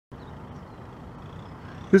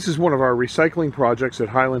This is one of our recycling projects at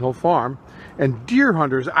Highland Hill Farm, and deer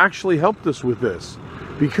hunters actually helped us with this,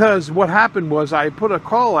 because what happened was I put a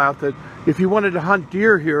call out that if you wanted to hunt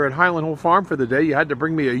deer here at Highland Hill Farm for the day, you had to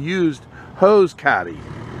bring me a used hose caddy.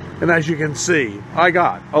 And as you can see, I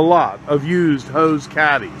got a lot of used hose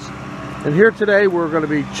caddies. And here today we're going to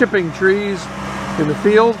be chipping trees in the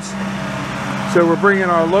fields. So we're bringing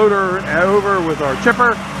our loader over with our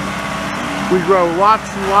chipper. We grow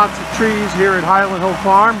lots and lots of trees here at Highland Hill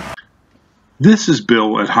Farm. This is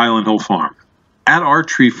Bill at Highland Hill Farm. At our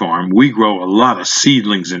tree farm, we grow a lot of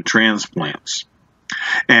seedlings and transplants.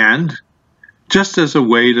 And just as a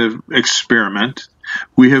way to experiment,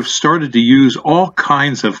 we have started to use all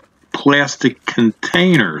kinds of plastic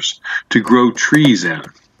containers to grow trees in.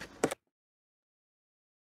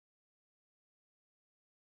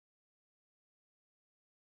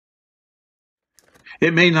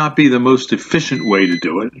 It may not be the most efficient way to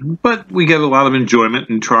do it, but we get a lot of enjoyment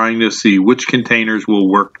in trying to see which containers will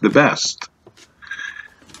work the best.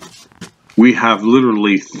 We have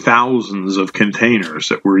literally thousands of containers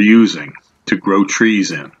that we're using to grow trees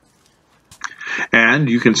in. And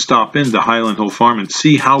you can stop into Highland Hill Farm and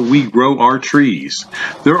see how we grow our trees.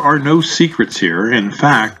 There are no secrets here. In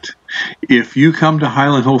fact, if you come to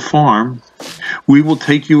Highland Hill Farm, we will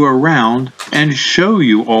take you around and show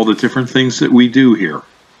you all the different things that we do here.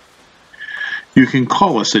 You can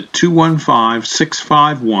call us at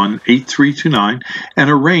 215-651-8329 and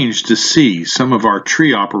arrange to see some of our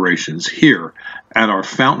tree operations here at our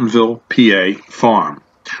Fountainville, PA farm.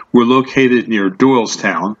 We're located near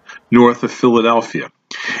Doylestown, north of Philadelphia.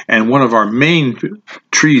 And one of our main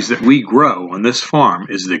trees that we grow on this farm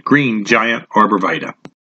is the green giant arborvitae.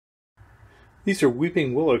 These are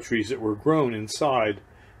weeping willow trees that were grown inside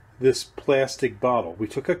this plastic bottle. We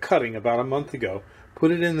took a cutting about a month ago,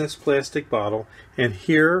 put it in this plastic bottle, and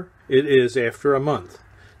here it is after a month.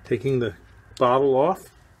 Taking the bottle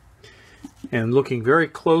off and looking very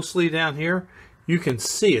closely down here, you can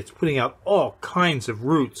see it's putting out all kinds of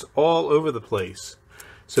roots all over the place.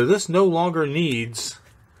 So this no longer needs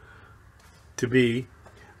to be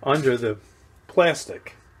under the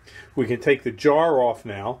plastic. We can take the jar off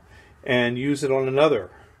now and use it on another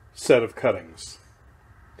set of cuttings.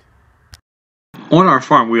 On our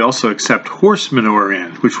farm, we also accept horse manure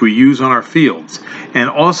in, which we use on our fields, and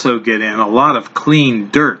also get in a lot of clean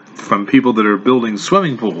dirt from people that are building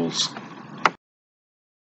swimming pools.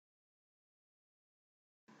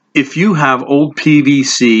 If you have old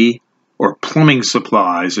PVC or plumbing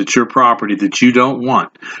supplies at your property that you don't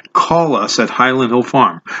want, call us at Highland Hill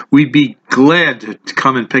Farm. We'd be glad to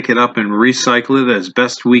come and pick it up and recycle it as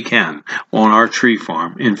best we can on our tree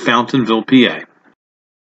farm in Fountainville, PA.